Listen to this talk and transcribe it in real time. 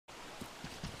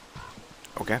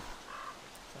Okay.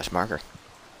 That's marker.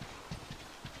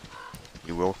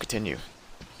 You will continue.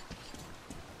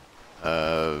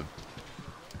 Can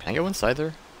I go inside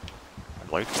there?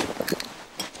 I'd like to.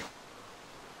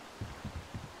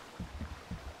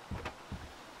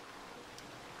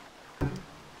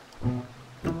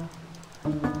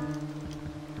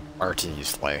 RT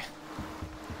sleigh.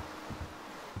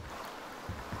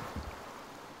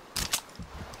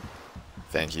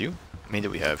 Thank you. How many do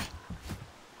we have?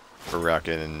 We're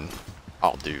rocking.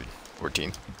 Oh, dude.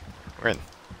 14. We're in.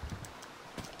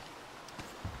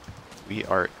 We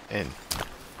are in.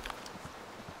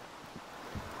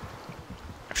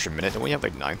 Extra minute. Don't we have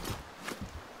like 9?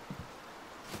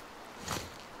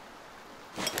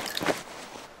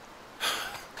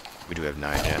 We do have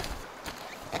 9, yeah.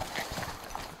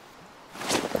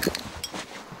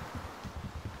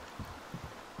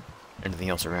 Anything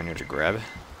else around here to grab?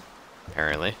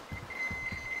 Apparently.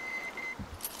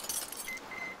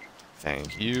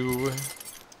 Thank you.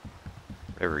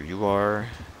 Whatever you are.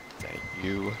 Thank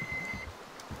you.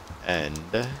 And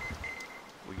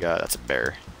we got, that's a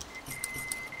bear.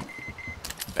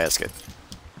 Basket.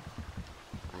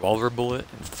 Revolver bullet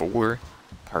and 4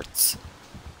 parts.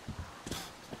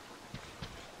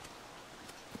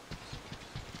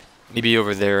 Maybe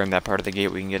over there in that part of the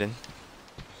gate we can get in.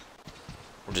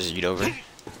 We'll just eat over.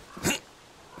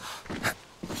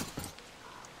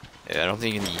 Yeah, I don't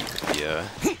think you can eat the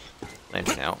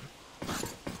lantern out.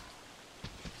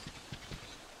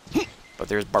 But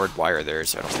there's barbed wire there,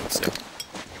 so I don't think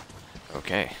so.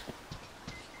 Okay.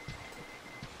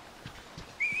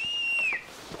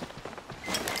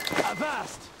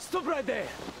 Avast! Stop right there!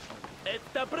 It's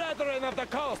the brethren of the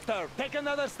coaster! Take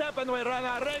another step and we run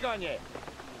our rig on you!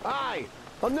 Aye!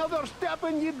 Another step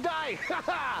and you die! Ha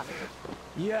ha!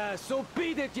 Yeah, so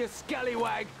beat it, you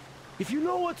scallywag! If you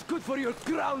know what's good for your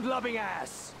ground-loving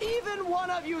ass! Even one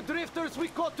of you drifters we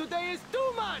caught today is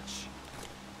too much!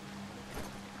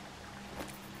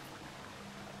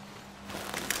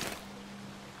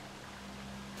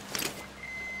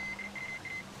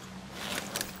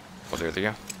 Well, there they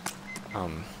go.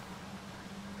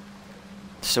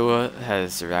 Soa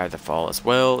has survived the fall as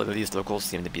well. These locals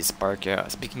seem to be spark.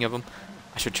 Speaking of them,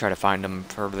 I should try to find them,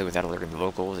 probably without alerting the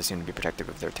locals. They seem to be protective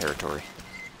of their territory.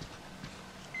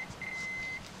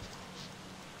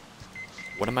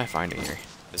 What am I finding here?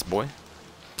 This boy?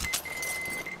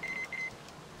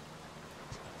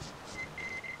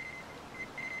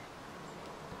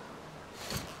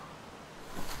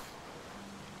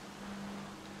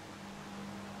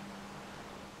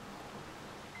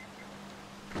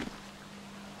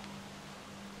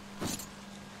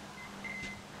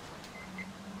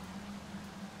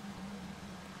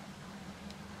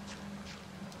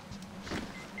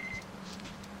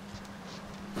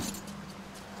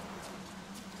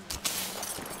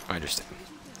 I understand.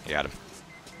 You got him.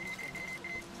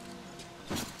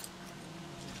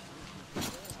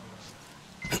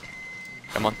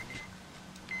 Come on.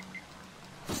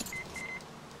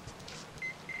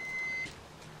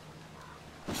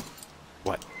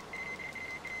 What?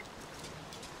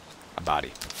 A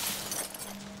body.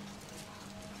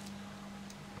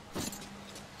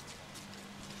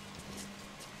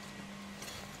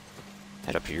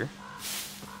 Head up here.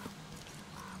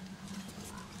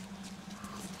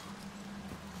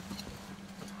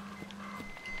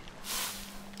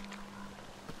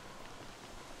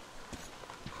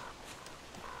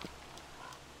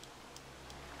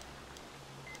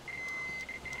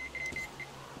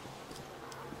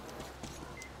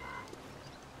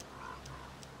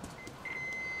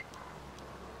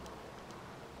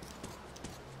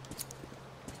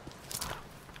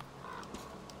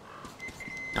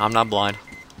 I'm not blind.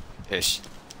 Ish.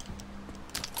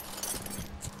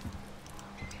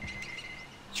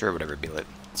 Sure, whatever, be lit.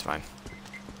 It's fine.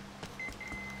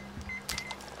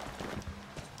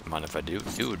 Don't mind if I do.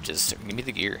 Dude, just give me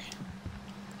the gear.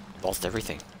 Lost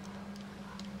everything.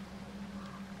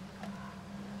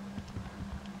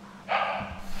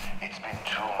 It's been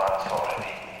 2 months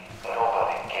already.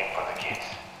 Nobody came for the kids.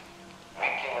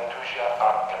 Vicky and Tusha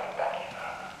aren't coming back either.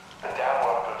 The dam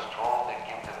workers told they'd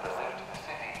give them the lift to the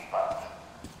city, but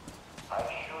I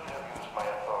should have used my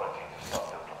authority to stop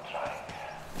them from trying.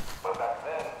 But back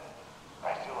then,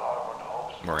 I still harbored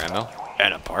hopes. More ammo.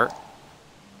 And a part.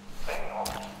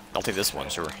 I'll take this one,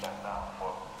 sure.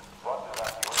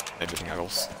 Everything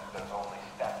else.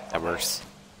 That works.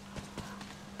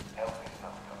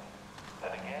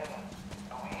 Then again,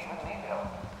 do we even need help?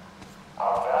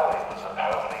 Our valley was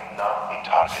apparently not a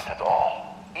target at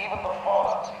all. Even the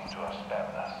fallen seemed to have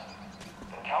spared us.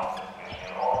 The counter fish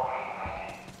are all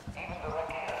green. Even the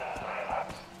regulars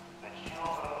realize the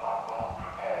children are well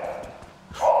prepared.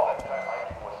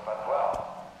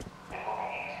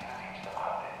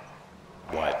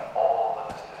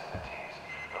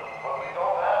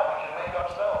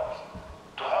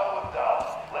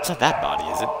 not that body,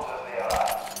 is it?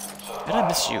 How did I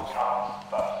miss you?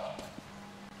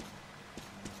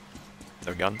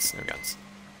 No guns? No guns.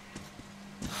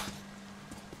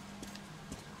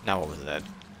 Now what was that?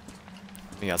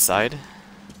 Something outside?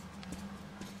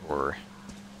 Or...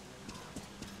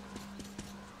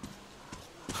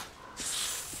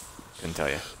 couldn't tell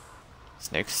you.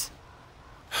 Snakes?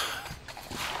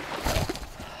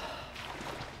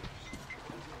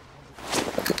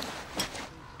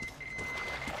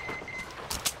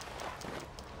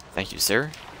 Thank you, sir.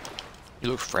 You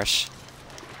look fresh.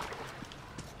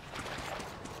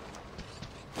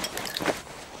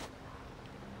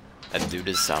 That dude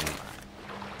is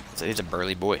he's a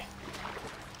burly boy.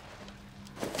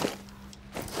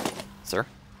 Sir?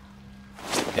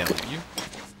 Yeah, you?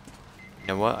 You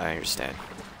know what? I understand.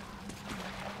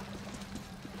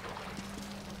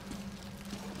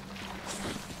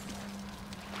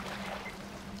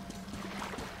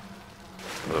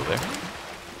 Hello there.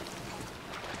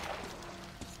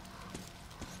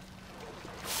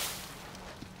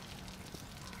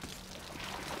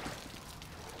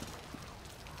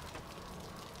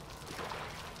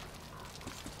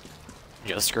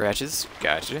 Just scratches.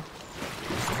 Gotcha.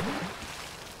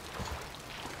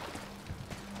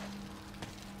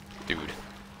 Dude.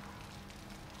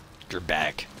 You're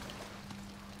back.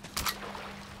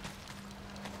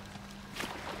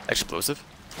 Explosive?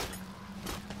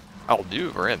 I'll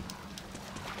do, we're in.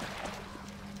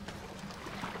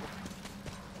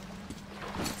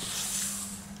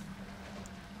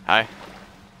 Hi.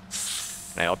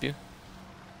 Can I help you?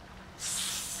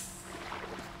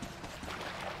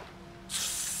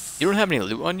 You don't have any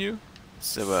loot on you?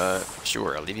 So,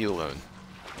 sure, I'll leave you alone.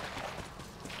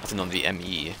 Nothing on the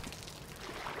ME.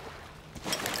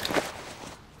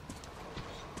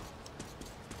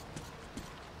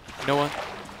 You know what?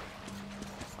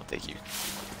 I'll take you.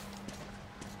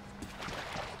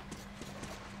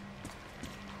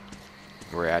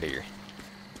 We're out of here.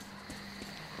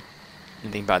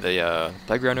 Anything by the,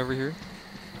 playground over here?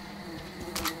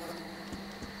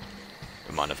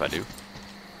 Don't mind if I do.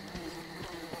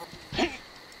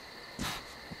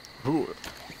 Ooh.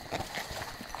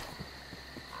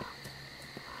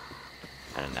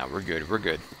 And now we're good, we're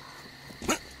good.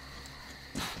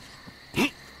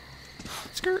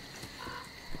 Skirt.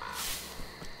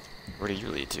 Where do you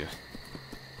lead to?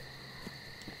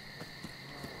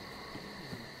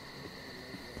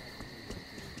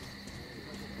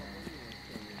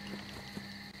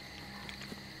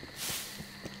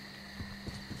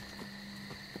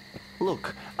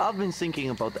 Look, I've been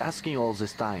thinking about asking all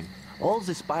this time. All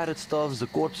this pirate stuff, the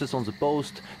corpses on the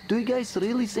post, do you guys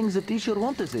really think the teacher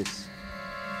wanted this?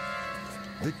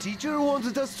 The teacher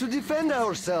wanted us to defend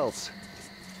ourselves.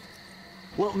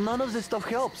 Well, none of this stuff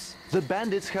helps. The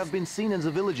bandits have been seen in the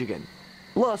village again.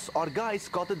 Plus, our guys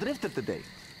caught a drifter today.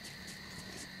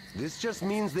 This just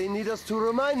means they need us to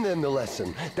remind them the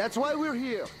lesson. That's why we're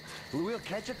here. We'll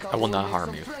catch a couple I will not and make harm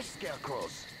some you. fresh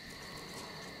scarecrows.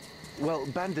 Well,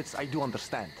 bandits, I do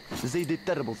understand. They did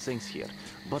terrible things here.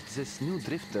 But this new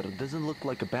drifter doesn't look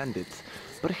like a bandit.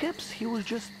 Perhaps he was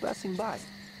just passing by.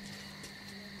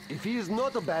 If he is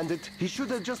not a bandit, he should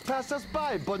have just passed us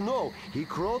by. But no, he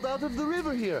crawled out of the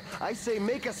river here. I say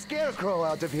make a scarecrow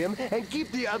out of him and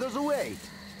keep the others away.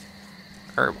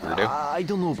 Alright, weirdo. I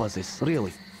don't know about this,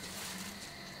 really.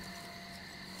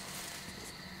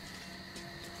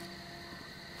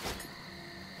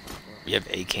 We have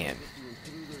a can.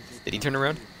 Did he turn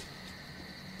around?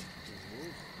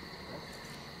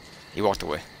 He walked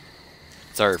away.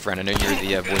 Sorry, friend. I know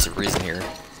you're the voice of reason here.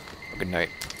 Good night.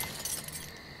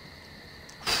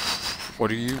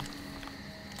 What are you?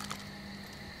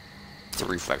 It's a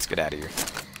reflex. Get out of here.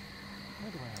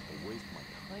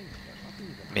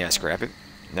 May I scrap it?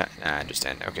 Nah, I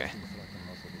understand. Okay.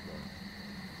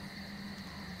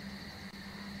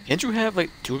 Can't you have,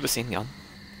 like, two of the same gun?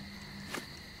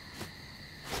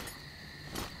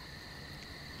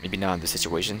 Maybe not in this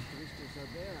situation.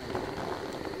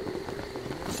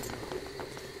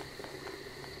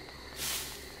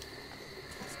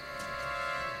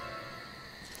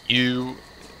 You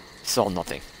saw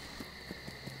nothing.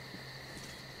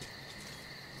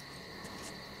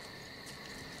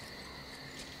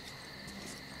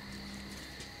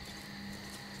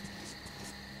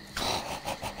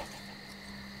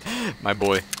 My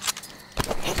boy.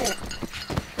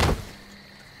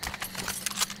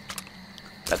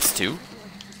 That's two.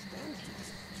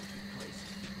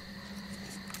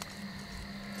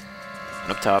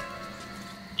 And up top,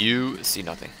 you see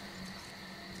nothing.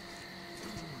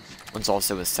 One's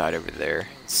also inside over there,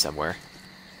 somewhere.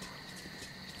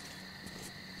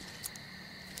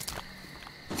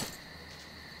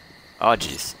 Oh,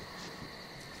 jeez.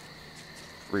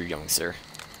 Where are you going, sir?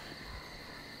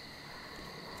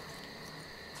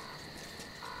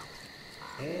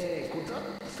 Hey, could that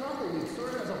sample with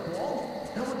serve as a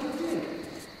ball? Now what do you think?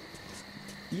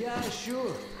 Yeah,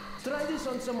 sure. Try this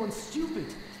on someone stupid.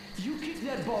 You kicked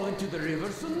that ball into the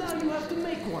river, so now you have to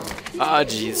make one. Ah,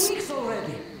 It's been jeez. 2 weeks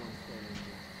already.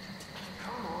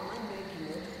 Come on, I'm making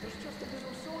it. There's just a bit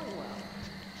of soil left.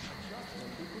 Adjustment,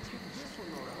 we could keep this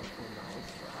one around for now.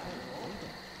 It's dry and all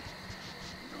that.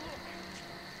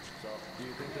 So, do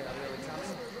you think they are really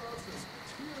coming?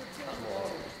 Come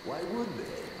on, why would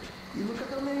they? You look at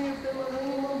how many of them are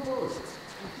hanging on posts.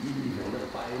 Even the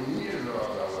pioneers are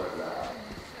on alert now.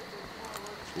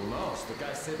 Who knows? The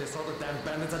guy said they saw the damn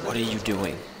bandits at What are you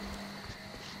doing?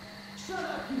 Shut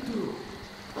up, you two!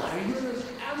 Are you gonna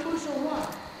ambush or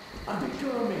what? Are they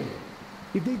coming?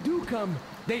 If they do come,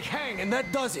 they hang and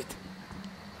that does it.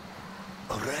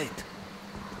 All right.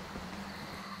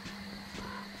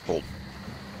 Hold.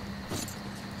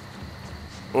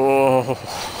 Oh.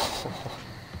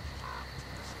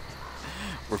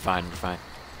 We're fine, we're fine.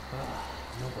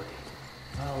 Nobody.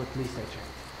 Well, at least I checked.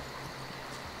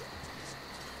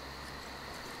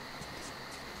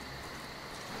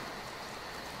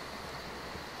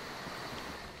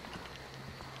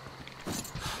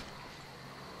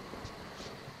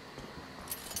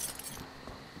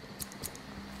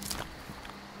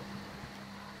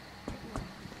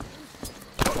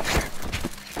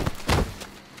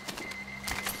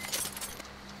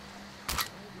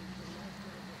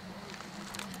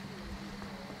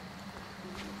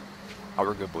 Oh,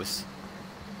 we're good, boys.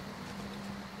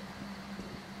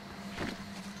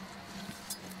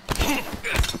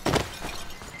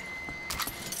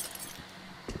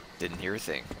 Didn't hear a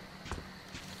thing.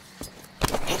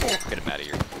 Get him out of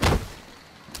here.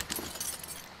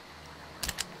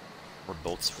 More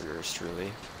bolts for yours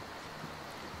truly.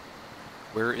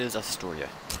 Where is Astoria?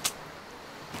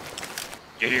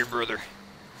 Get here, brother.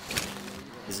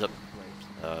 He's up.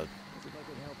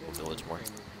 Village more.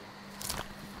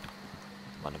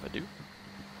 Mind if I do?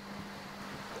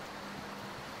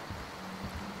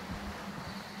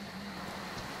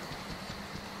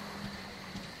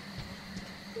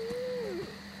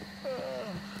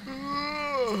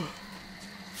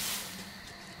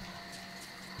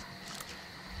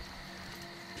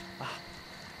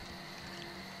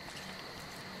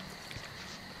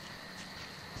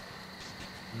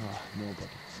 No, nobody.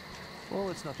 Well,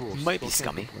 it's not wolves. Might be so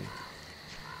scummy. can't complain.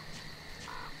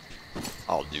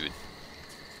 Oh, dude.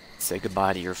 Say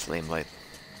goodbye to your flame light.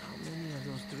 How many of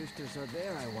those drifters are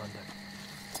there, I wonder?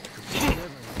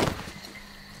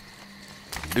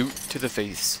 Boot to the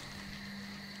face.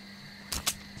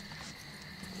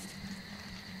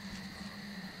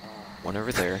 One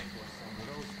over there.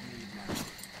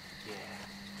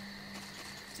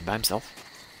 Is he by himself?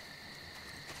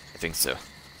 I think so. I'm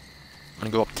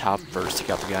gonna go up top first, take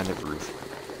out the guy on the roof.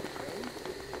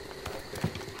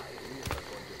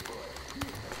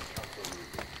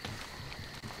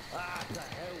 The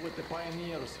hell with the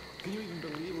pioneers. Can you even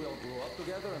believe we all grew up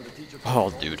together and the teacher...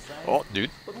 Oh, dude. Oh, dude.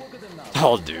 But look at them now.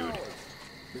 Oh, dude.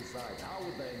 Besides, how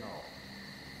would they know?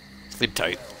 Sleep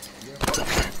tight.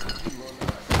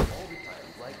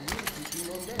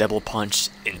 Double punch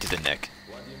into the neck.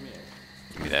 What do you mean?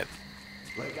 Give me that.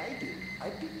 Like I did. I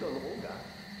picked on Olga.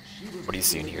 She was What are you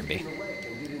seeing here, me?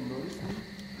 and didn't notice me.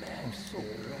 I'm so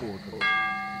bored.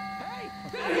 Hey!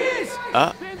 There he is!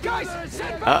 Guys!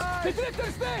 Send back! The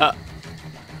drifter's there! Up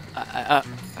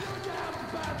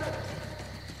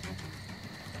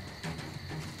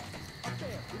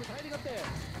there! He was hiding up there.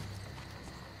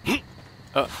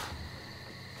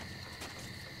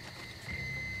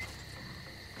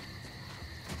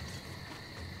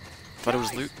 Thought it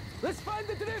was loot. Let's find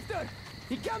the drifter!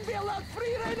 He can't be allowed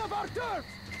free reign of our turf!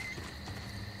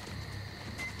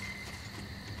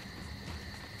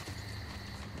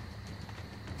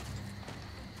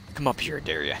 Come up here,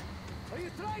 dare ya. Are you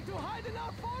trying to hide in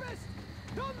our forest?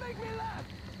 Don't make me laugh!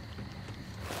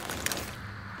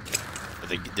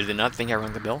 Did they not think I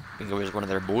rang the bell? Think I was one of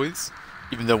their boys?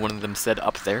 Even though one of them said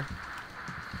up there?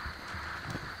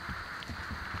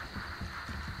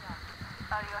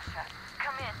 Alyosha,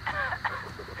 come in.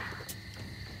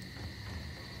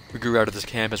 We grew out of this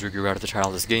camp as we grew out of the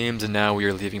childless games, and now we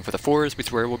are leaving for the forest. We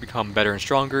swear we'll become better and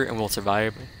stronger, and we'll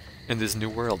survive in this new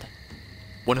world.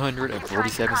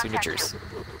 147 signatures.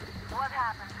 What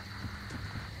happened?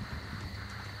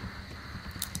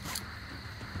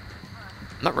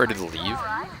 I'm not ready to leave. All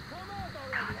right. Come out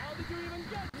already! How did you even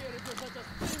get here if you're such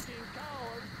a stinking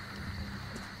coward?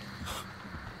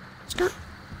 Skirt.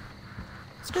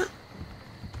 Skirt.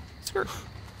 Skirt.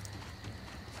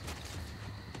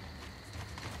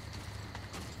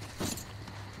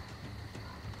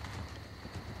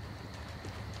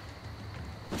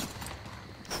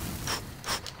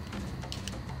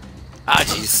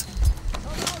 jeez.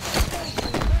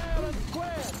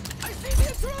 I see the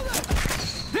intruder!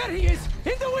 There he is!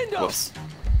 In the window! Whoops.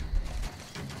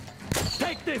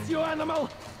 Take this, you animal!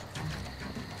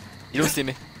 You don't see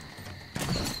me.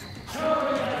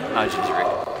 Ah, jeez, Rick.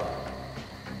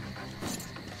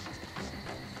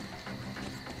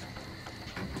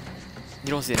 You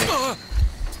don't see me.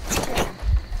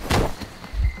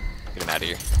 Get him out of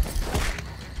here.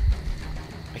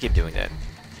 I keep doing that.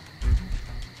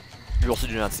 You also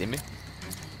do not see me?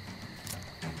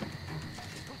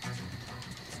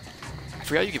 I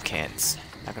forgot you give cans.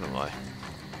 Not gonna lie.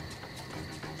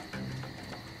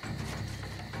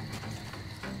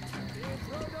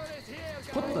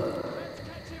 What the? Let's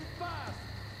catch him fast!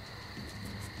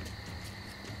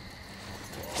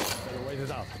 Better wait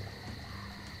it out.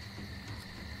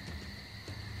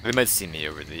 They might see me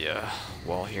over the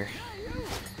wall here.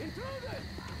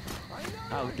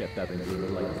 I'll get that intruder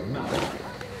like now.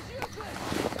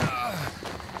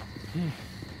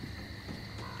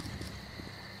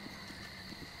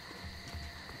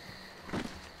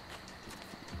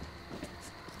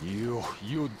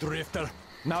 You drifter.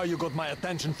 Now you got my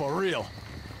attention for real.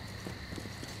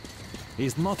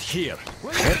 He's not here.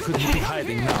 Where could he be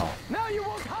hiding now? Now you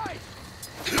won't hide!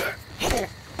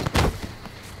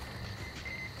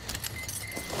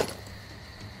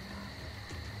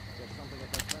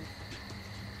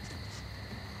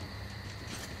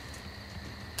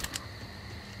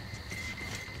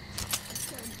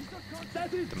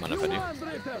 Come on, if I do.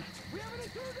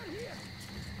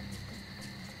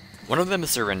 One of them is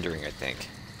surrendering, I think.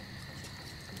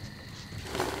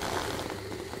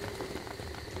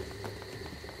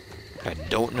 I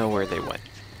don't know where they went.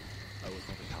 I was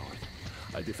not a coward.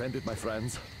 I defended my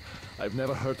friends. I've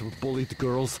never hurt or bullied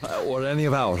girls or any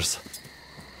of ours.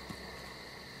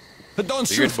 But don't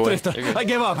You're shoot, good, boy. Drifter. You're good. I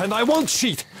give up and I won't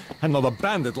cheat. I'm not a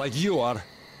bandit like you are.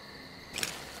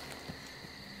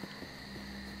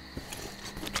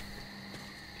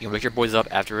 You can wake your boys up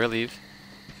after I leave.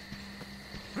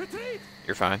 Retreat!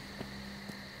 You're fine.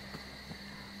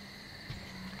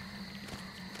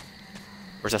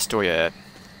 Where's Astoria at?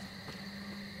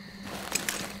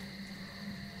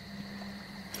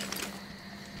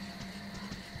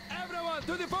 Everyone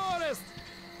to the forest!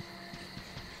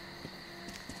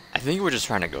 I think we're just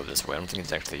trying to go this way. I don't think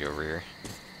it's actually over here.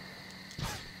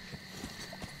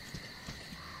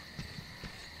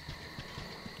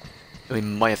 We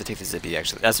might have to take the zippy,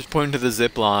 actually. That's what's pointing to the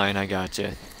zip line. I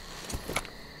gotcha.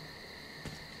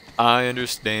 I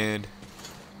understand.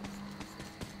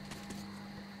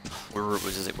 Where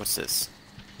was it? What's this?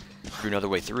 Through another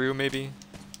way through, maybe?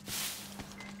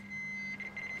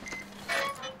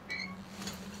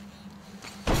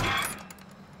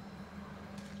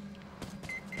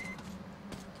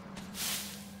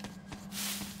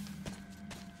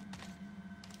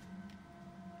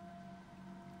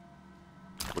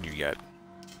 What do you got?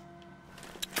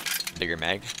 Bigger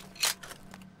mag?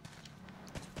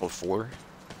 Oh, 4?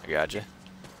 I gotcha.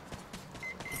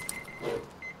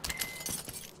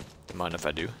 Don't mind if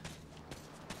I do.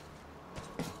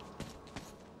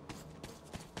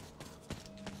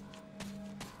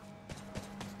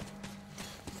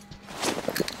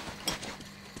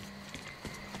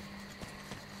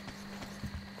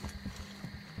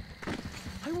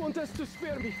 I want us to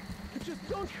spare me. Just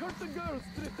don't hurt the girls,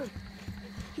 Drifter.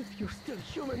 If you're still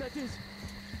human, that is.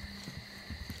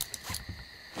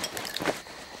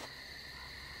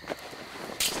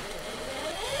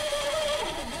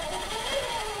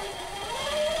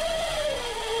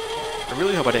 I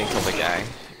really hope I didn't kill the guy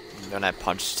when I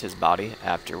punched his body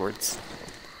afterwards.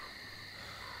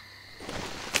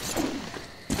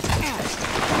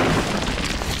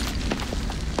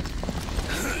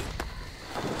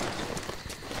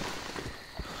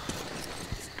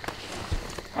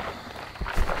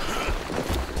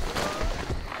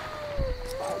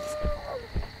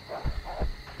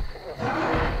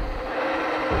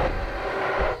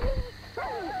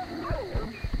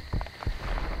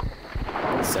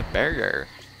 It's a burger.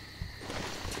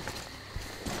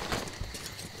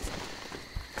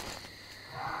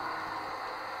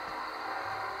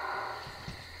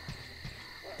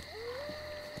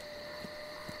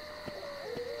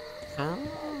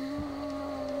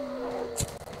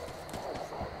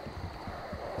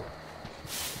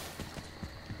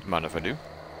 Mind if I do?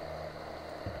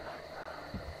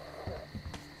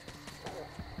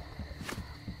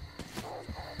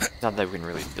 Not that we can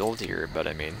really build here, but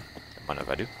I mean, mind if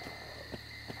I do?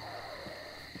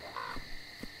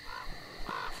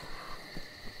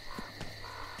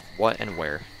 What and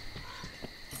where?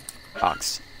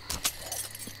 Box.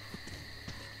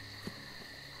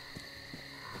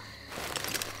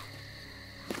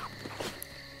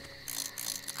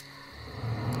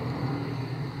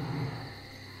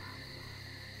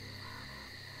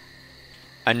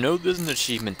 I know there's an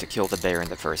achievement to kill the bear in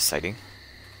the first sighting.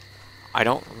 I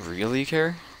don't really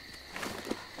care.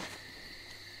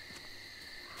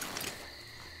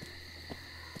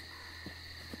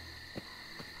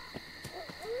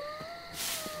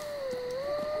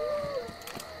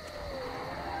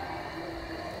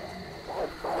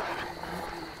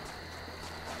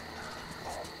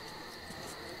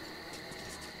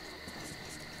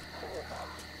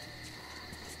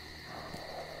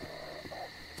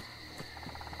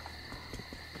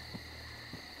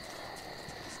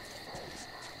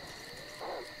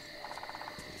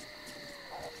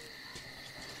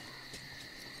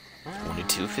 Only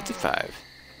 255.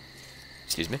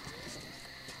 Excuse me.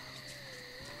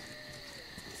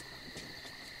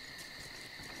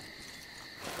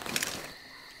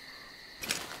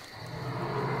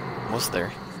 Almost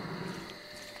there.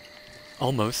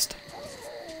 Almost.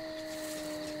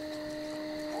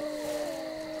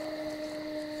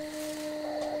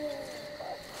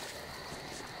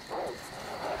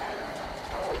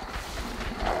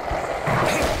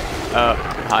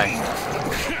 Hi.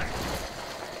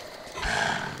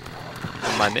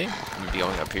 My name? I'm gonna be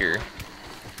going up here.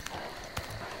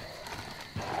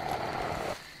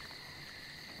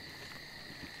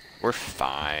 We're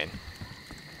fine.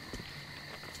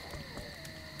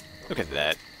 Look at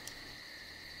that.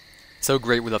 So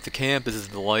great, we left the camp. This is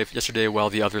the life. Yesterday, while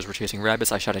the others were chasing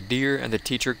rabbits, I shot a deer, and the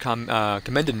teacher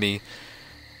commended me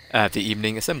at the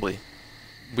evening assembly.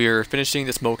 We're finishing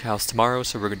the smokehouse tomorrow,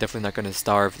 so we're definitely not going to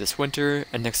starve this winter,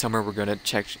 and next summer we're going to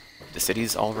check the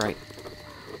city's alright.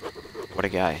 What a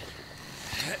guy.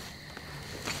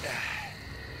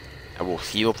 I will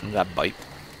heal from that bite.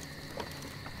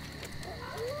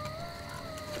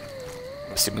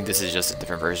 I'm assuming this is just a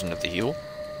different version of the heal.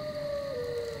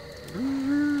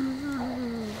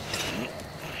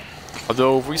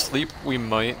 Although if we sleep, we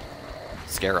might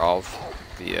scare off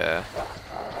the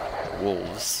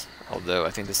wolves. Although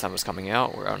I think the sun was coming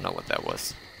out, or I don't know what that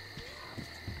was.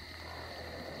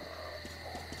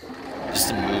 Just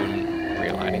the moon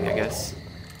realigning, I guess.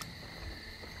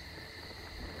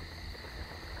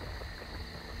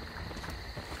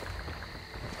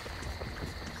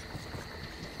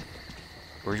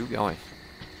 Where are you going?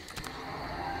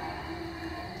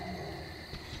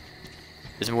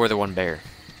 There's more than one bear.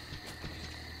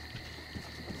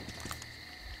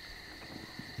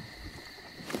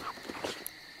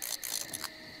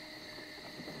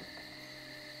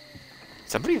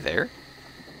 Somebody there?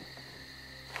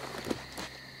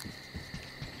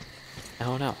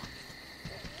 Oh no.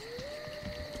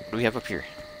 What do we have up here?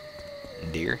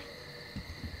 Deer?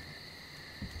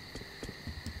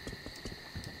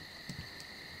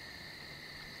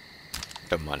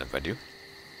 Don't mind if I do.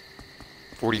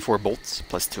 44 bolts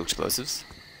plus 2 explosives.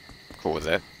 Cool with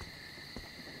that.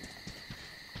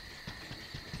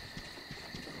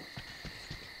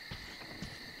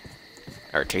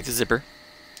 Alright, take the zipper.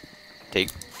 Take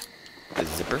the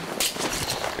zipper.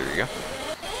 There we go.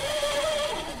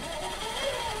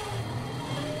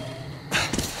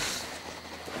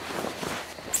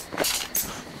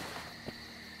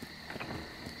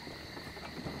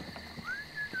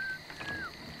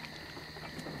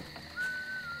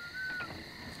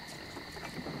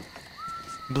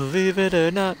 Believe it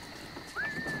or not,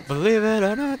 believe it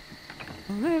or not,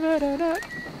 believe it or not.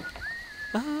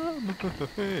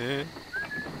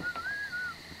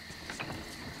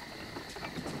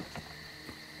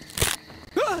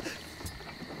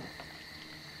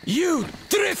 You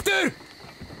drifter!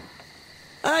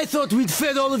 I thought we'd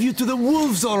fed all of you to the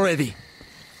wolves already.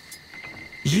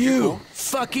 You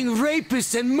fucking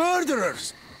rapists and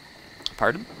murderers!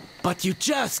 Pardon? But you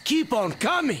just keep on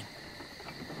coming.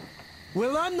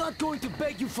 Well, I'm not going to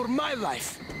beg you for my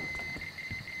life.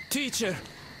 Teacher,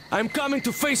 I'm coming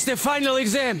to face the final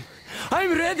exam.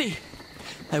 I'm ready.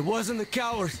 I wasn't a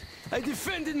coward. I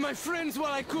defended my friends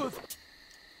while I could.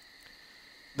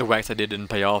 The wax I did didn't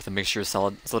pay off. The mixture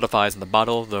solidifies in the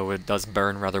bottle, though it does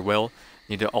burn rather well.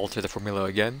 Need to alter the formula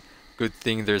again. Good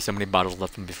thing there's so many bottles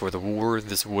left from before the war.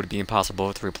 This would be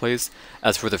impossible to replace.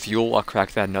 As for the fuel, I'll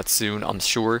crack that nut soon, I'm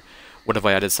sure. What if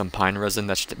I added some pine resin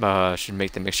that should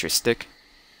make the mixture stick?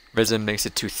 Resin makes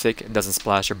it too thick, it doesn't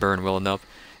splash or burn well enough.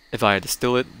 If I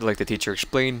distill it, like the teacher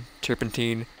explained,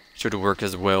 turpentine should work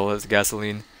as well as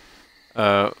gasoline.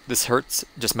 This hurts,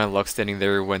 just my luck standing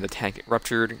there when the tank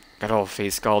ruptured, got all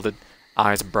face scalded.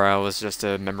 Brows, just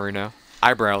a memory now.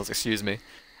 Eyebrows, excuse me.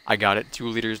 I got it, 2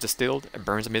 liters distilled, it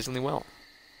burns amazingly well.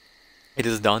 It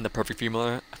is done, the perfect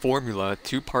formula,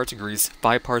 2 parts grease,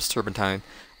 5 parts turpentine,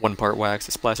 1 part wax,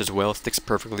 it splashes well, sticks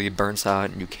perfectly, burns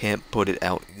hot, and you can't put it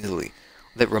out easily.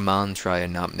 Let Ramon try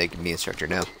and not make me instructor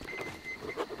now.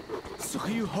 So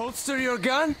you holster your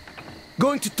gun?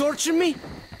 Going to torture me?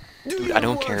 Do Dude, your I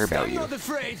don't care worst, about I'm you. not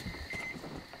afraid.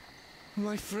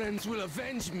 My friends will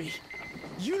avenge me.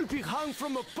 You'll be hung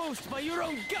from a post by your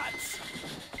own guts.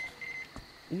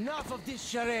 Enough of this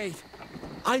charade.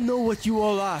 I know what you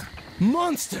all are.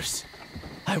 Monsters.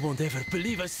 I won't ever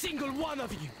believe a single one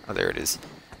of you. Oh, there it is.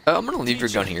 I'm gonna leave your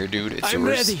gun here, dude. It's I'm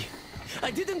yours. ready. I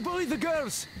didn't bully the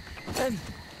girls. And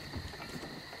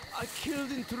I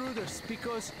killed intruders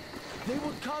because they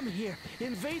would come here,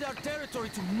 invade our territory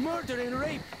to murder and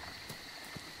rape.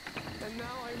 And now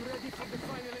I'm ready for the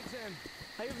final exam.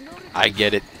 I have no I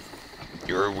get it.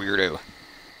 You're a weirdo. What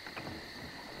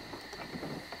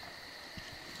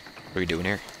are we doing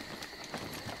here?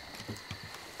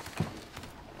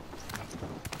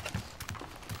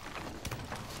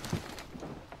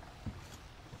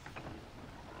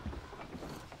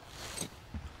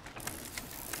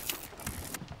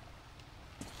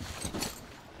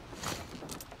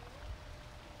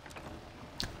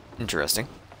 Interesting.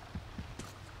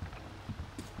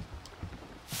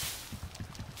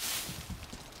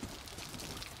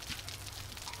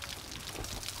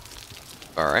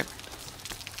 All right.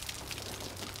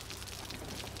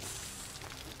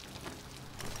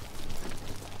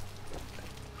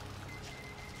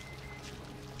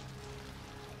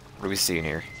 What are we seeing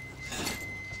here?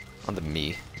 On the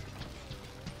me.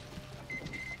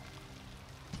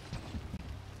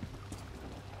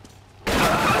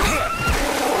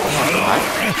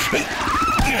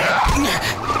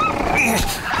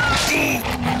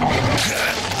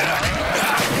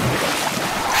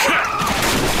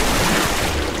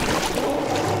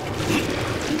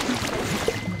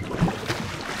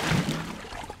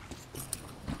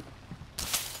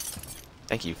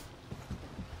 Thank you.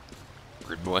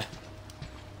 Rude boy.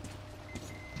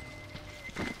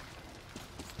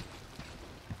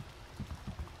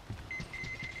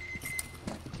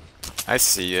 I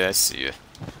see you, I see you.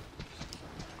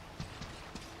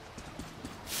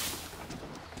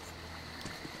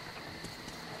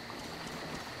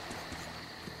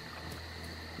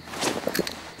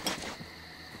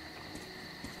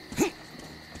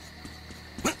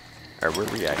 Alright, where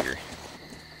are we at here?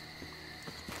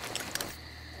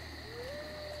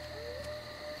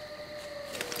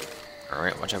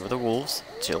 Alright, watch out for the wolves.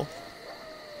 Chill.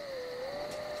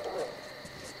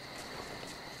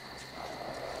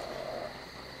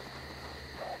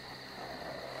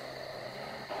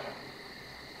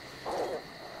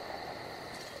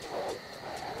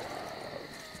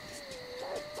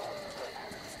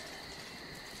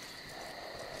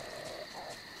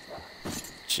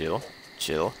 Chill.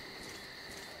 Chill.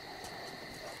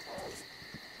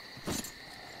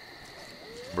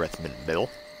 Breath mint middle.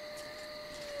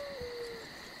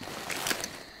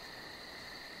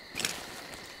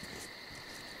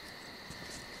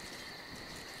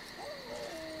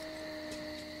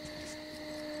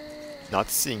 Not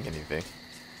seeing anything.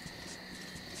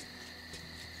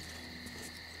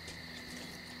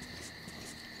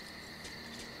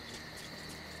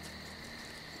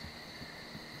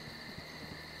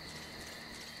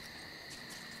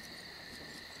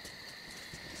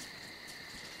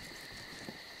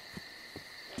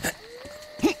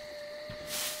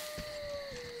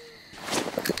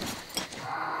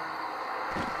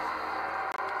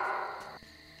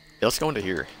 Yeah, let's go into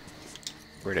here.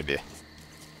 Great idea.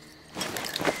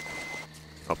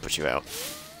 I'll put you out.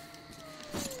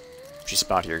 What's your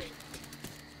spot here?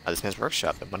 This man's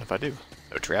workshop, but what if I do?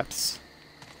 No traps.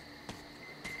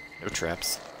 No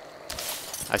traps.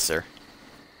 Hi, sir.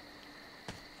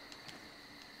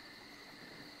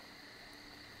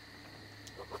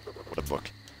 What a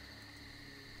book.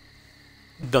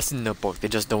 Dustin Notebook, they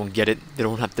just don't get it. They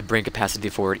don't have the brain capacity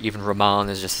for it. Even Rahman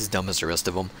is just as dumb as the rest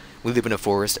of them. We live in a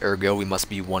forest, ergo we must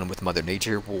be one with Mother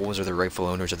Nature. Wolves are the rightful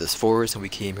owners of this forest, and we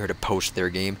came here to poach their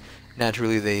game.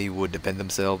 Naturally, they would defend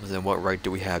themselves, and what right do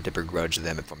we have to begrudge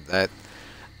them from that?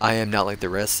 I am not like the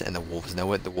rest, and the wolves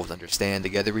know it. The wolves understand.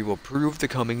 Together we will prove the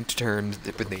coming to terms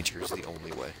with nature is the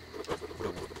only way.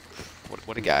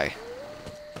 What a guy.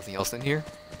 Nothing else in here?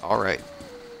 Alright.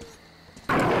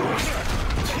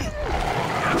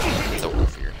 There's a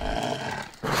wolf here.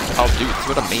 Oh, dude, that's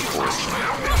what I'm made for.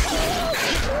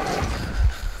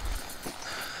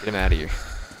 Get him out of here.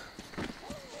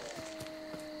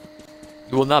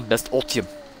 You will not best ult him.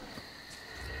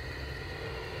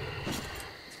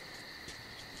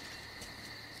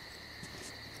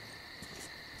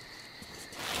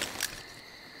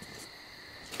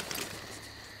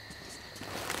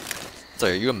 So,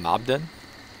 are you a mob then?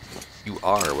 You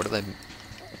are. What did I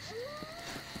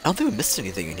don't think we missed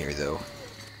anything in here, though.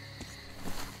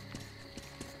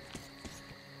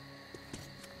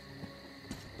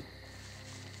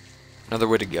 Another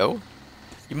way to go?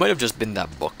 You might have just been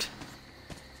that booked.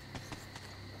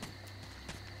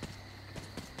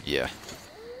 Yeah.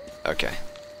 Okay.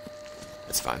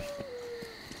 That's fine.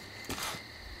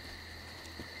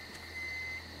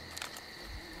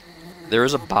 There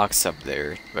is a box up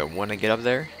there. Do I want to get up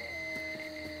there?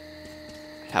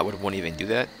 How would one even do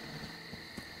that?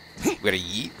 We gotta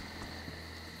yeet?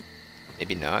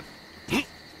 Maybe not.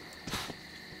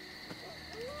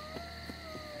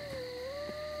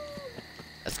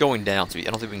 That's going down, so I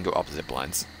don't think we can go up zip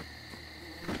lines.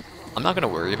 I'm not gonna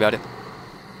worry about it.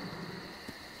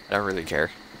 I don't really care.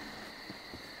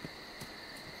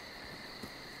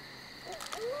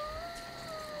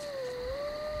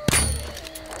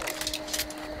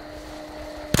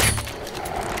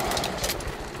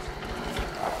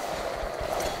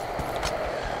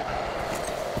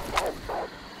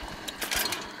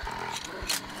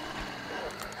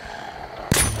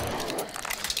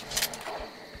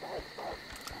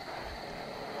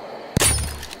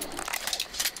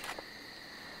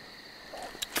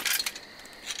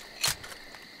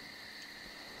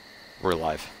 We're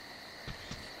alive.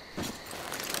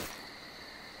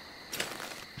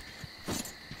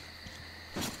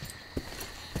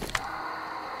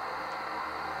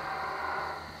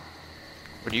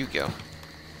 Where do you go?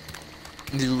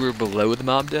 You were below the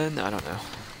mob den? I don't know.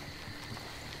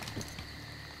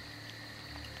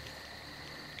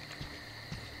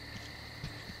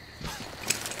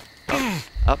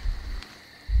 Up.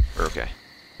 We're okay.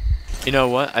 You know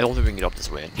what? I don't think we can get up this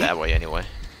way. That way anyway.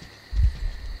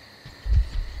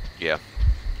 Yeah.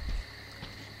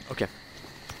 Okay.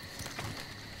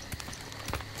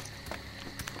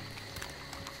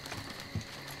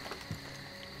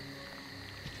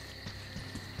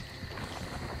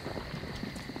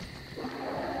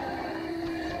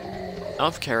 I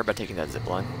don't care about taking that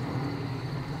zipline.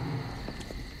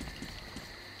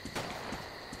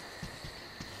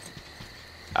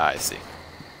 I see.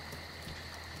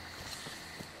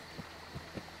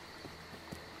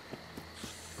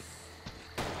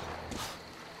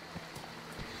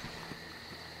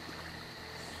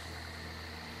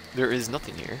 There is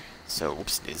nothing here, so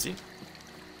whoops daisy.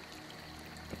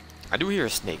 I do hear a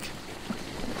snake.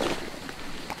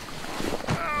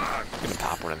 I'm gonna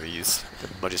pop one of these. The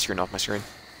budget screen off my screen.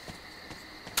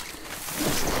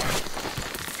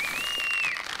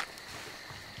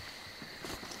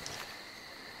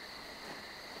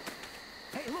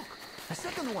 Hey, look! A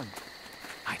second one!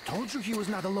 I told you he was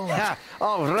not alone. Yeah,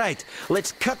 all right.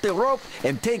 Let's cut the rope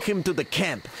and take him to the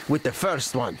camp with the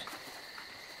first one.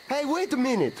 Hey, wait a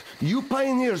minute. You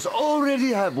pioneers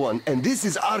already have one, and this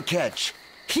is our catch.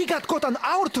 He got caught on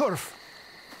our turf!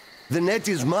 The net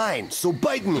is mine, so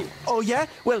bite me. Oh, yeah?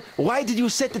 Well, why did you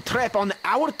set the trap on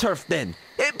our turf then?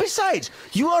 Besides,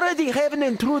 you already have an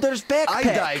intruder's backpack. I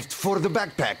dived for the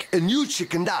backpack, and you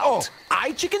chickened out. Oh,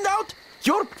 I chickened out?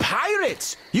 You're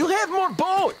pirates! You have more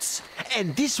boats!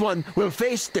 And this one will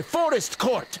face the forest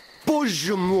court.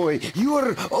 Bоже mой,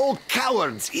 you're all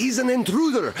cowards. He's an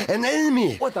intruder, an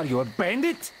enemy. What are you, a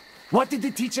bandit? What did the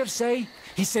teacher say?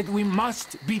 He said we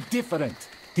must be different.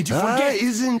 Did you forget?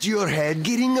 Isn't your head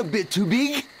getting a bit too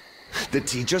big? The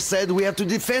teacher said we have to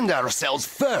defend ourselves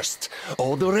first.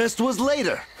 All the rest was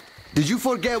later. Did you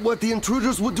forget what the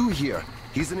intruders would do here?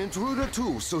 He's an intruder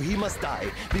too, so he must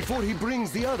die before he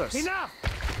brings the others. Enough!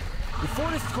 The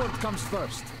forest court comes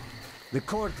first. The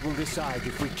court will decide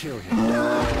if we kill him.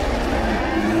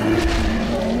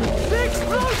 The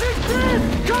explosive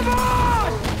grid! Come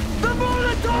on! The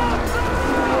Molotov!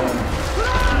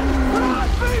 Run! Run,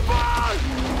 people!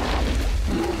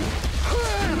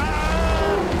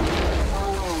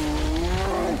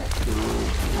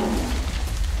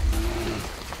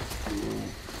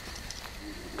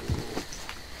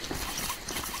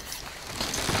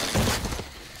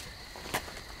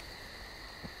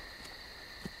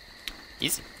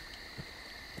 Easy.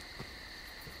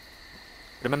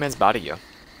 Where did my man's body go?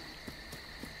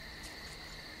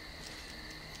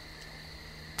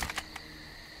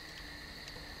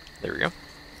 There we go.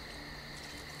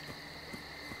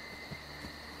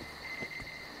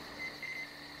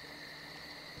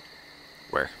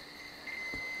 Where?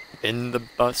 In the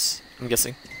bus, I'm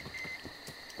guessing.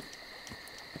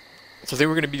 So I think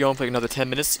we're going to be going for like another 10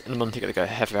 minutes, and I'm going to take like a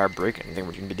half-hour break, and then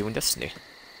we're going to be doing Destiny.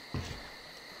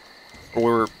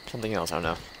 Or something else, I don't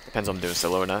know. Depends on I'm doing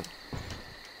solo or not.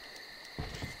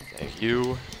 Thank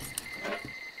you.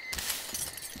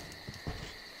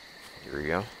 Here we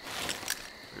go.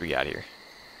 What do we got here?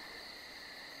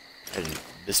 Heading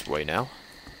this way now.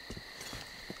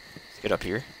 Let's get up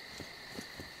here.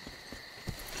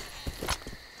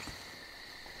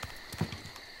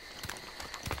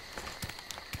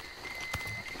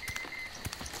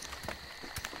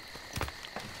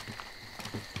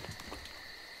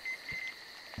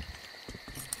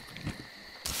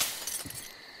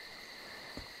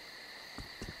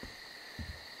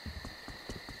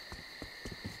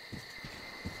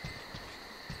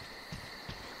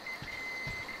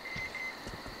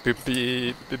 Beep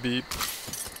beep beep beep.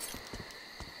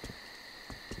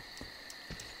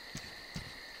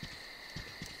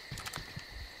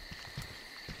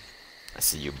 I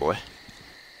see you, boy.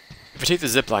 If we take the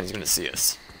zip line, he's gonna see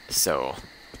us. So.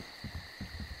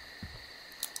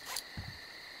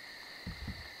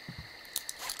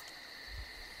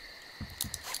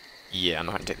 Yeah, I'm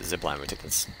not gonna take the zip line. We take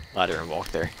this ladder and walk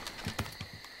there.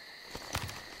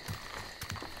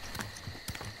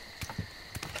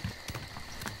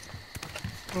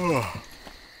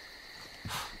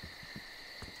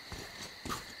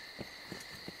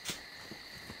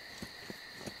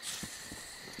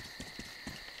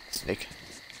 Snake.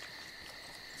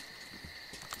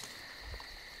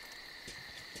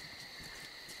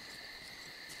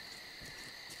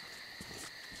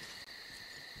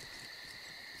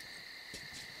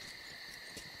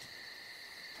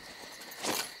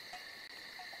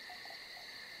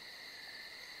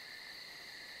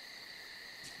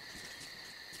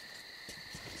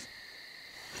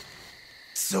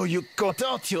 So you got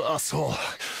out, you asshole.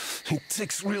 It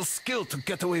takes real skill to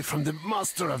get away from the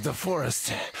master of the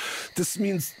forest. This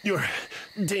means you're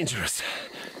dangerous.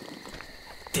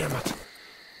 Damn it.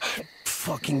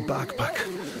 Fucking backpack.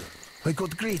 I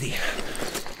got greedy.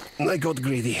 I got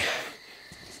greedy.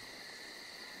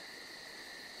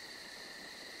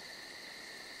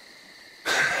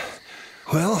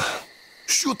 Well,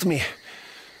 shoot me.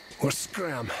 Or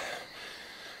scram.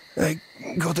 I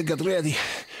gotta get ready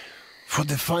for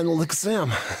the final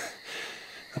exam.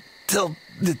 Tell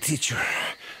the teacher.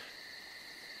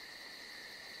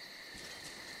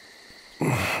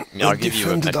 Yeah, I'll give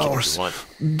you a medkit if you want.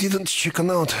 Didn't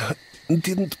chicken out.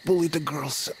 Didn't bully the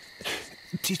girls.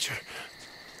 Teacher,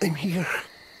 I'm here.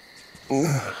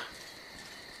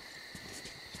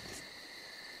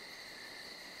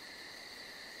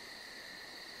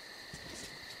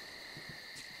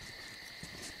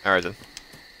 Alright then.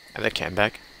 Have that can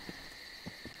back.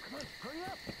 Come on, hurry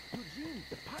up! Eugene,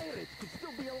 the pirate, could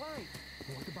still be alive.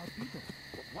 What about Peter?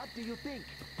 What do you think?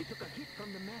 He took a hit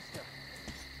from the master.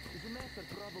 The master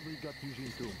probably got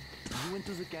Eugene too. You went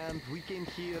to the camp, we came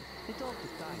here. It's all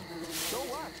the time. So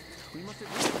what? We must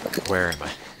have... Where am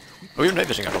I? Oh, we have night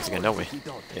vision goggles again, don't we?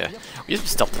 Yeah. We have some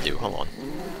stuff to do. Hold on.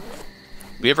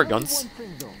 We have our guns. One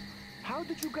thing, though. How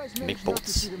did you guys Make manage not to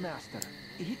bolts. see the master?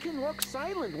 He can walk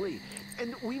silently,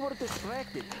 and we were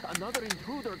distracted. Another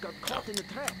intruder got caught in a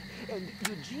trap, and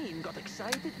Eugene got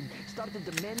excited and started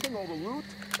demanding all the loot,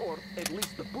 or at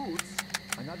least the boots.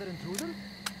 Another intruder?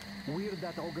 Weird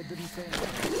that Olga didn't say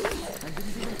anything, and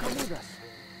didn't even come with us.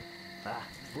 Ah,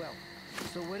 well,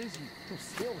 so where is he?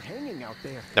 Still hanging out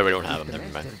there. No, we don't have him. The Never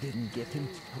mind. master didn't get him.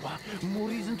 More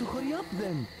reason to hurry up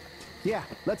then. Yeah,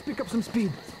 let's pick up some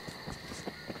speed.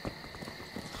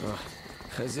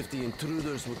 As if the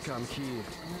intruders would come here.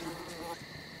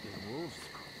 The wolves,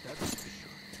 that's for sure.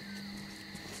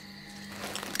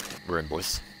 We're in,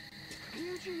 boys.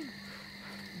 Eugene!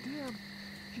 Damn,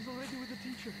 he's already with the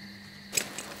teacher.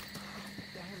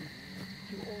 Damn,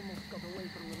 you almost got away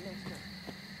from the master.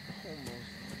 Almost.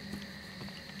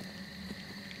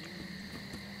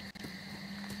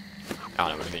 I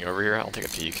don't know anything over here. I'll take a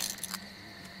peek.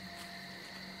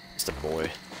 Just a boy.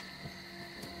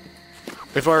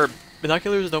 If our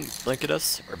binoculars don't blink at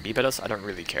us or beep at us, I don't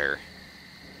really care.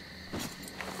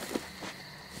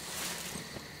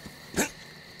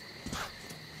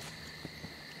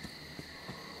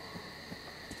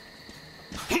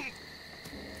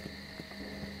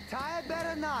 Tie it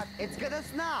better not. It's gonna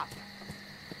snap.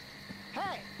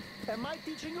 Hey, am I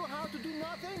teaching you how to do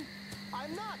nothing?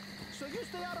 I'm not, so you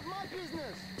stay out of my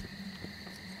business.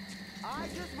 I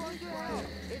just want to help.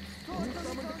 It's totally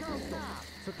gonna snap.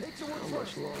 So take the word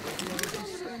first. You don't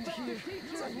stand here.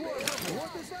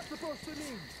 What is that supposed to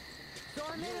mean? So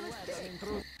I made a mistake.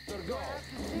 Go.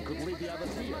 You could leave the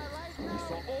others here. We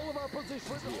saw all of our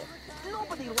positions here.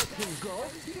 Nobody let him go.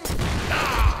 He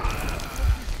didn't...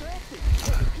 distracted.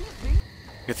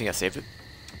 Good thing I saved it.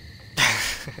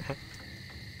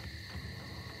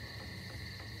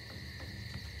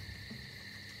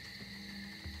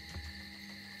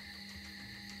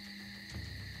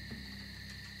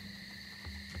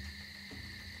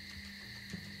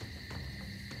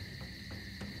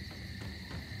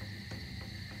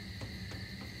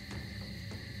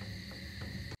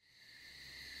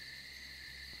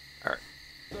 Alright.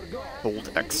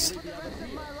 Hold X.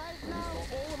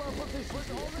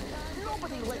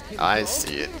 Nobody let him I go.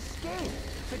 see it. He escaped.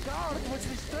 The guard was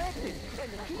distracted,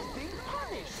 and he's being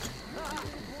punished.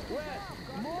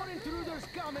 Well, more intruders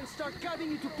come and start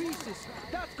cutting you to pieces.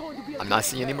 That's going to be a I'm not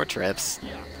seeing any more traps.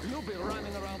 Yeah, you'll be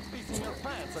running around pissing your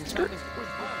pants and trying to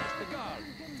punish the guard.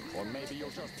 Or maybe you'll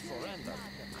just surrender.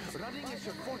 Running is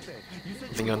your forte. You said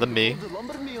Nothing other than me. the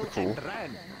lumber mill Cool. and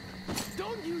ran.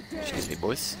 Don't you dare! Excuse me,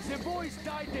 boys. The boys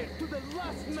died there to the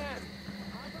last man.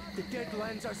 The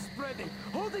deadlands are spreading.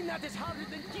 Holding that is harder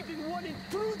than keeping one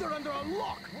intruder under a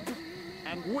lock.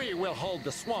 And we will hold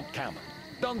the swamp camp.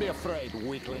 Don't be afraid,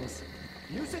 weaklings.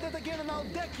 You say that again and I'll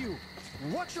deck you.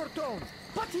 Watch your tone.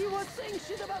 But he was saying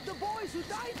shit about the boys who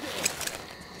died there.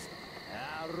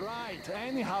 All right.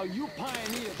 Anyhow, you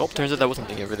pioneers. Oh, turns out that wasn't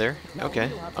something over there. Now Okay,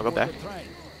 we'll have to I'll go board back. the train.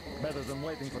 Better than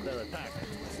waiting for their attack.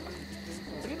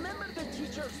 Remember the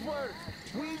teacher's word.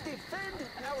 We defend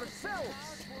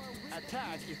ourselves.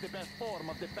 Attack is the best form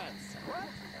of defense. What?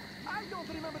 I don't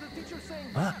remember the teacher saying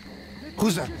Huh? that.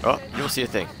 Who's that? Oh, you don't see a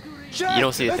thing. Jack, You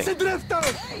don't see a it's thing. drifter!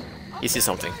 You see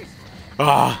something.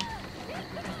 Ah!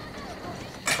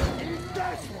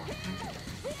 That's one.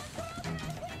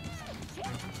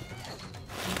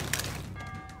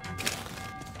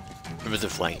 It was a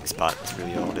flanking spot. That's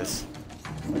really all it is.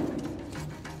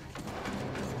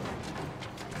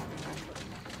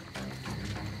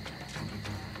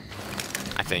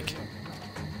 I think.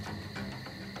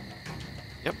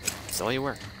 Yep, that's all you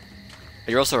were.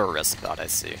 You're also a rest spot, I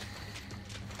see.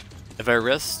 If I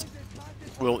rest,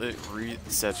 will it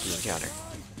reset the encounter?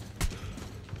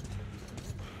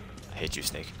 I hate you,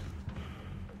 Snake.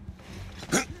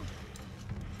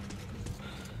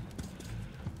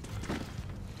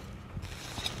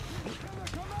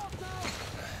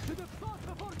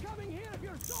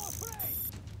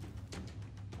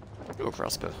 Go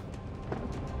crossbow.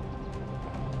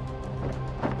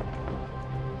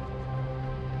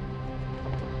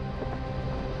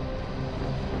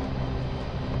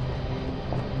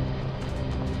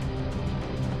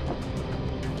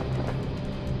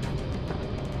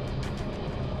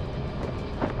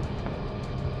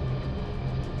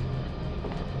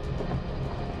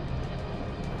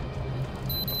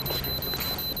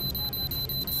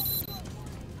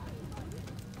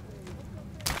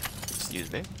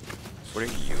 Excuse me. What are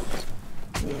you?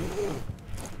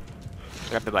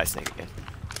 Grab the by snake again.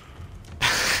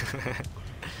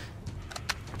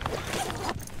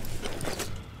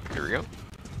 Here we go.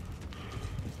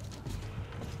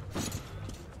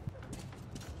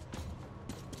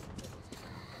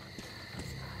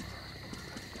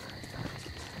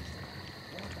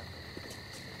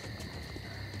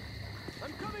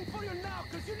 I'm coming for you now,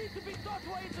 because you need to be taught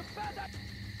why it's a bad idea.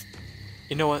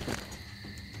 You know what?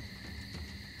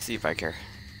 See if I care.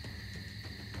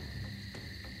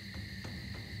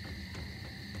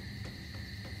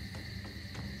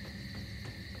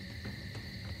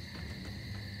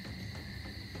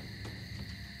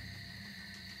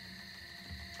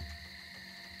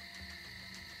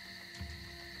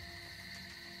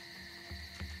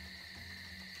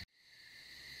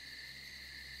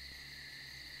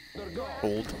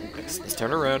 Hold. Let's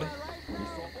turn around.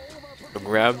 Go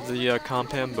grab the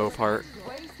compound bow part.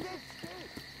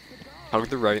 Hug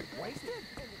the right. Wasted?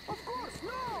 Of course,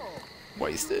 no.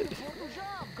 Wasted. Good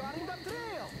job, guarding the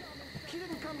trail. He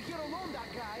didn't come here alone,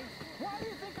 that guy. Why do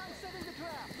you think I'm setting the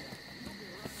trap?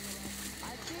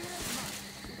 I figured as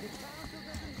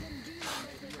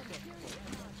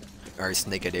much. Alright,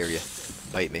 snake, I dare you.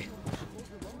 Bite me.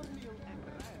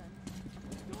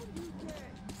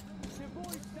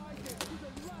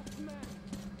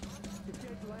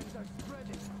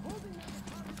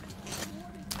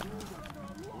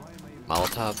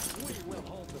 Molotov.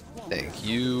 Thank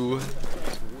you.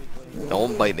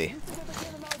 Don't bite me.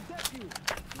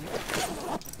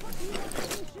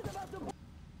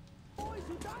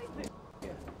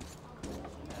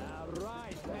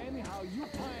 Alright, anyhow, you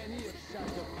pioneers shot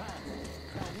your pants.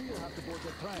 Now we'll have to board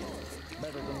the train.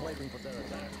 Better than waiting for their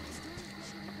attack.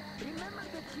 Remember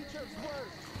the teacher's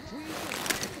words. We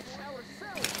defend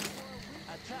ourselves.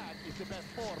 Attack is the best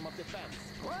form of defense.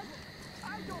 What?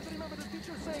 I don't remember the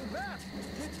teacher saying that.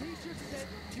 The teacher said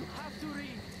you have to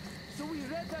read. So we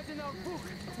read that in our book.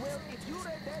 Well, if you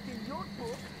read that in your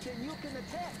book, then you can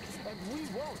attack, and we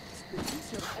won't. The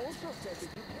teacher also said that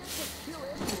you can't just kill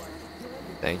everyone.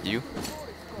 Thank you.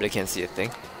 But I can't see a thing.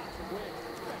 Alright,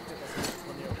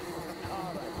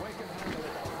 we can handle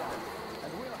it ourselves.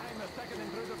 And we'll hang the second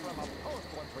intruder from a post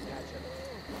once we catch him.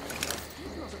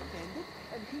 He's not offended,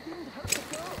 and he didn't hurt the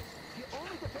girls. He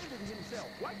only defended himself.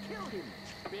 Why kill him?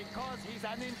 Because he's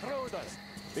an intruder.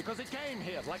 Because he came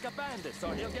here like a bandit, so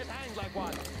he'll get hanged like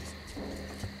one.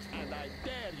 And I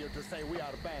dare you to say we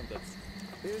are bandits.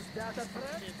 Is that a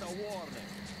threat? It's a warning.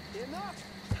 Enough!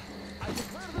 I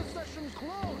declare the session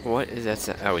closed. What is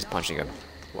that? Oh, he's punching him.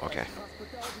 Well, okay.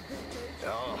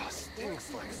 Oh,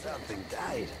 stinks like something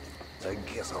died. I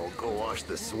guess I'll go wash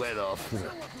the sweat off.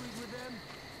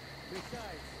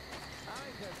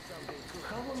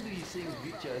 How long do you think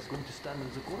Vitya is going to stand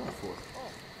in the corner for?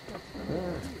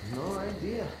 No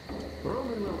idea.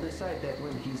 Roman will decide that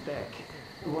when he's back.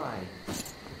 Why?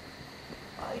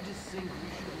 I just think we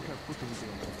shouldn't have put him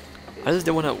there. I just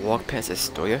don't want to walk past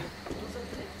Estoya.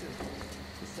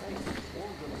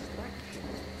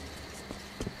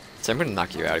 So I'm gonna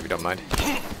knock you out if you don't mind.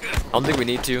 I don't think we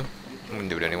need to. I'm gonna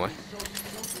do it anyway.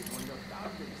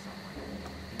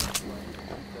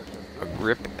 A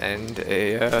grip and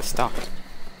a stock.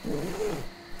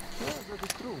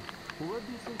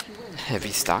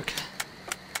 Heavy stock.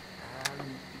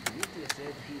 Vitya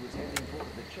said he was heading for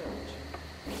the church.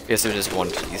 Yes, there's just one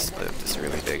piece, but it's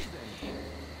really big.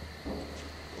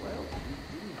 Well,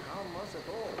 he didn't harm us at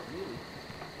all, really.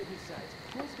 Besides,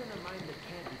 who's gonna mind the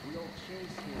camp if we all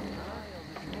chase him, huh?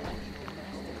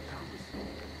 Master comes.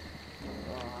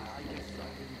 I guess I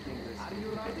didn't think this. Are you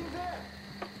riding there?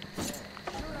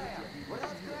 Sure I am. What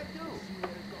else can I do?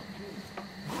 Good.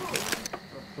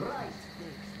 Right.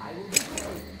 I will be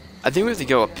brave. I think we have to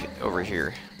go up over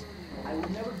here. I will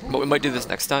never But we might do this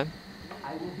next time.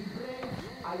 I will be brave.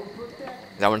 I will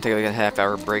protect. I want to take like a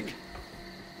half-hour break.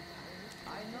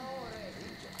 I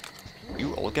know Are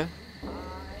you Olga?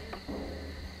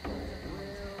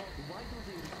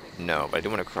 No, but I do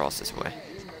want to cross this way.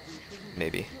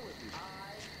 Maybe.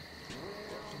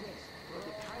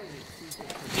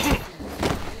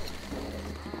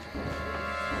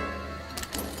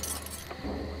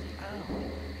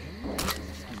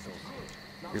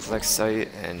 Reflex sight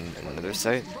and another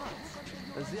sight.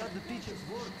 They are the teacher's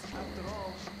words, after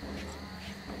all.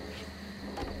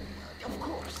 Of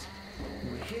course.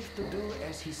 We have to do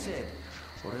as he said,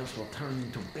 or else we'll turn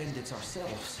into bandits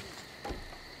ourselves.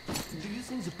 Do you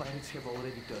think the pirates have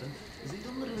already turned? They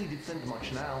don't really defend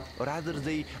much now. Rather,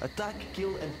 they attack,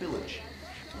 kill, and pillage.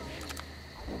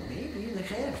 Maybe they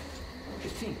have. I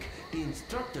think the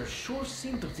instructors sure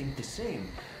seem to think the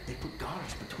same. They put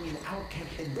guards between our camp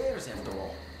and theirs, after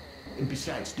all. And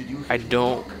besides, did you? I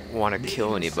don't want to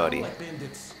kill anybody,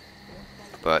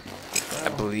 but I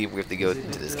believe we have to go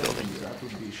into this building.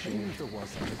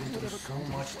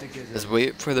 Let's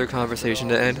wait for their conversation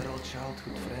to end.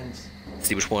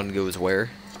 See which one goes where.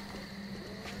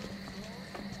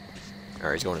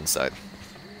 Alright, he's going inside.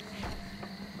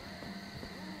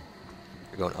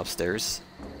 You're going upstairs.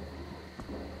 I'm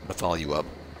gonna follow you up.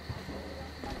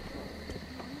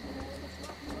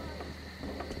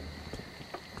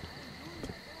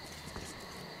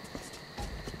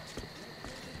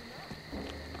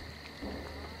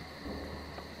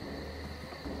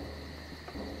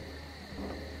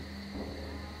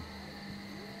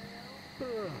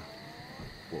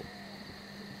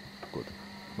 Good.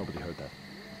 Nobody heard that,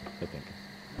 I think.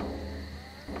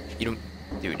 You don't...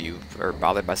 Dude, you are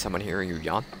bothered by someone hearing you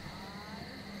yawn?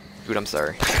 Dude, I'm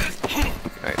sorry.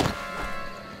 Alright.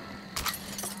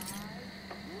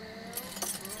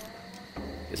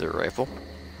 Is there a rifle?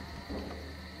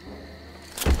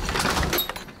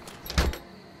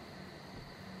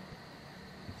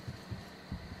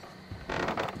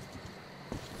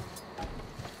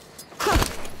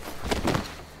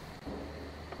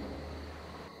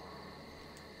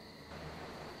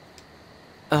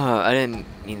 I didn't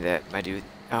mean that, my dude.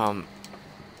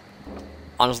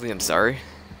 Honestly, I'm sorry.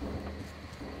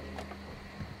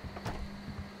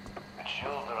 The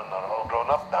children are all grown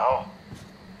up now.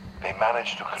 They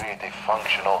managed to create a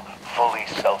functional, fully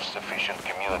self-sufficient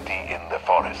community in the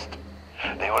forest.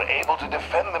 They were able to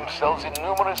defend themselves in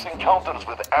numerous encounters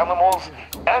with animals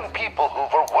and people who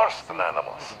were worse than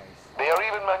animals. They are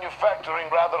even manufacturing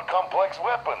rather complex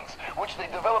weapons, which they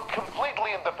developed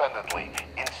completely independently,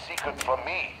 in secret from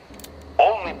me,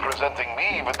 only presenting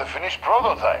me with the finished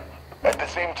prototype. At the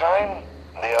same time,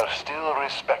 they are still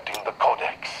respecting the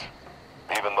Codex,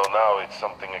 even though now it's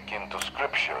something akin to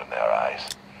scripture in their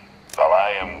eyes. While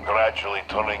I am gradually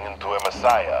turning into a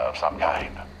messiah of some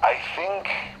kind. I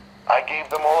think I gave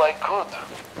them all I could,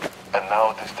 and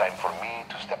now it is time for me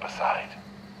to step aside,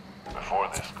 before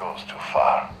this goes too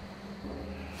far.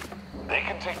 They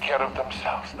can take care of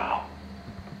themselves now.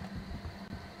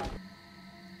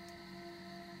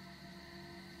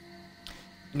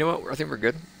 You know what? I think we're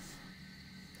good.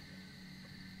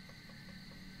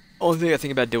 Only thing I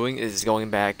think about doing is going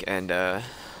back and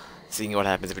seeing what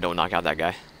happens if we don't knock out that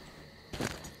guy.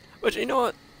 Which, you know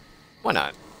what? Why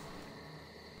not?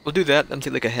 We'll do that and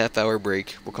take like a half-hour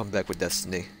break. We'll come back with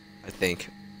Destiny, I think.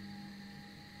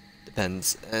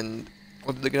 Depends. And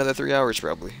we'll do like another 3 hours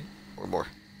probably. Or more.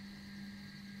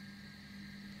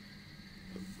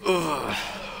 Ugh.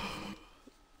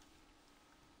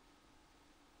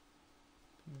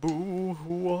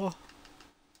 Boo.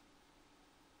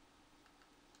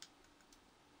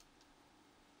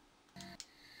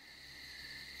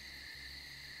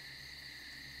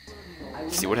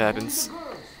 See what happens.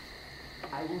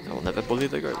 I will never bully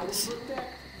the girls.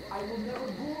 I will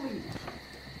never bully.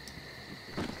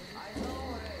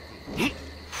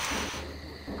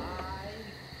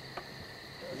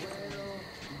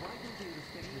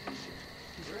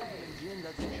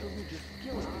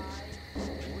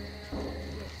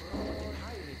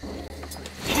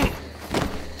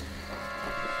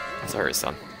 Sorry,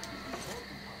 son.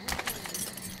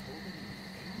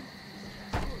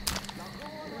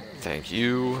 Thank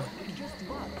you.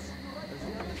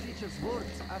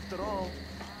 After all.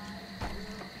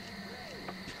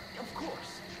 Of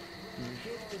course.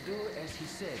 We have to do as he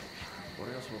said, or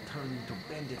else we'll turn into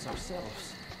bandits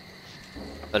ourselves.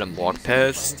 Let him walk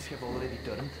past. Have already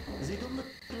turned. They don't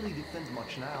really defend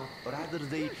much now, but rather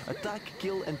they attack,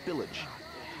 kill, and pillage.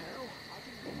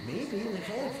 Maybe they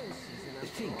have.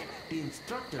 Think, the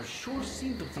instructors sure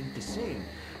seem to think the same.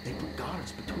 They put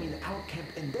guards between our camp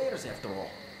and theirs after all.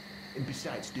 And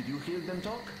besides, did you hear them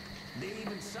talk? They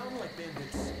even sound like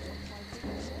bandits.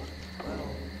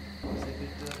 Well, if they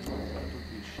return, that would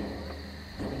be a shame.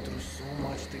 We've been through so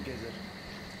much together.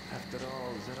 After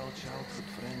all, they're all childhood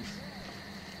friends.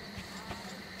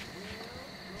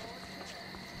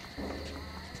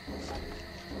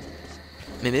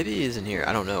 I mean, maybe he isn't here.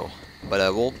 I don't know. But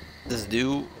we'll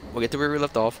we'll get to where we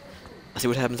left off. I'll see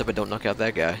what happens if I don't knock out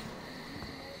that guy.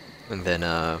 And then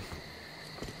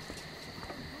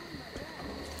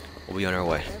we'll be on our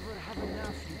way.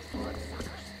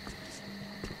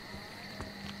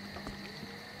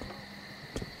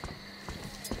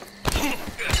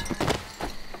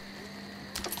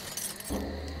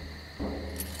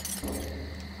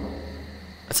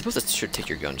 I suppose it should take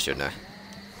your gun, shouldn't I?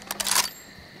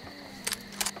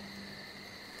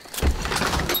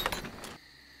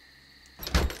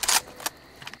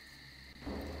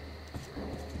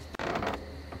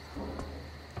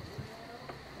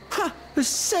 The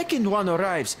second one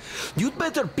arrives. You'd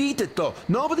better beat it, though.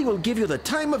 Nobody will give you the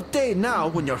time of day now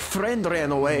when your friend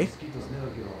ran away.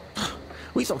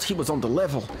 We thought he was on the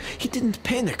level. He didn't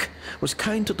panic. Was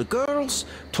kind to the girls.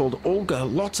 Told Olga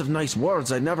lots of nice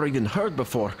words I never even heard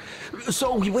before.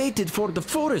 So we waited for the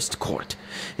forest court.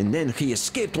 And then he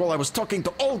escaped while I was talking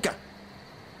to Olga.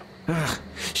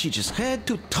 She just had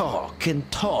to talk and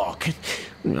talk.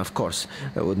 Of course,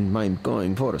 I wouldn't mind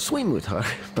going for a swim with her,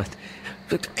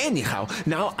 but anyhow,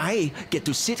 now I get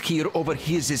to sit here over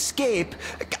his escape.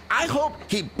 I hope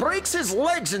he breaks his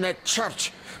legs in that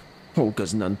church.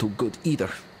 Olga's none too good either.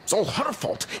 It's all her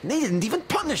fault. They didn't even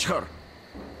punish her.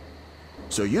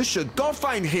 So you should go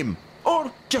find him,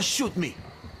 or just shoot me.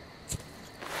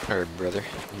 Alright, brother.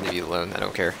 Leave you alone. I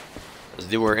don't care. Let's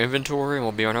do our inventory and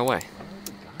we'll be on our way.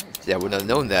 See, I wouldn't have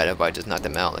known that if I just knocked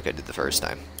them out like I did the first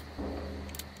time.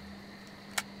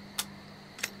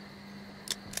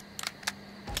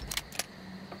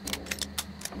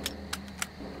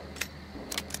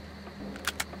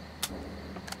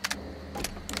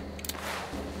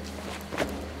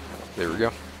 There we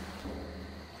go.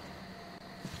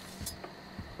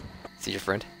 See your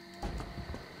friend?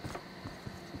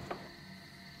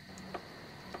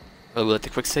 Oh, we'll let the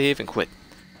quick save and quit.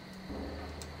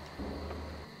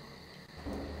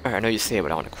 Alright, I know you say it,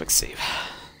 but I want a quick save.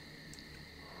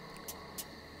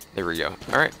 There we go.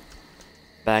 Alright.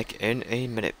 Back in a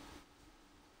minute.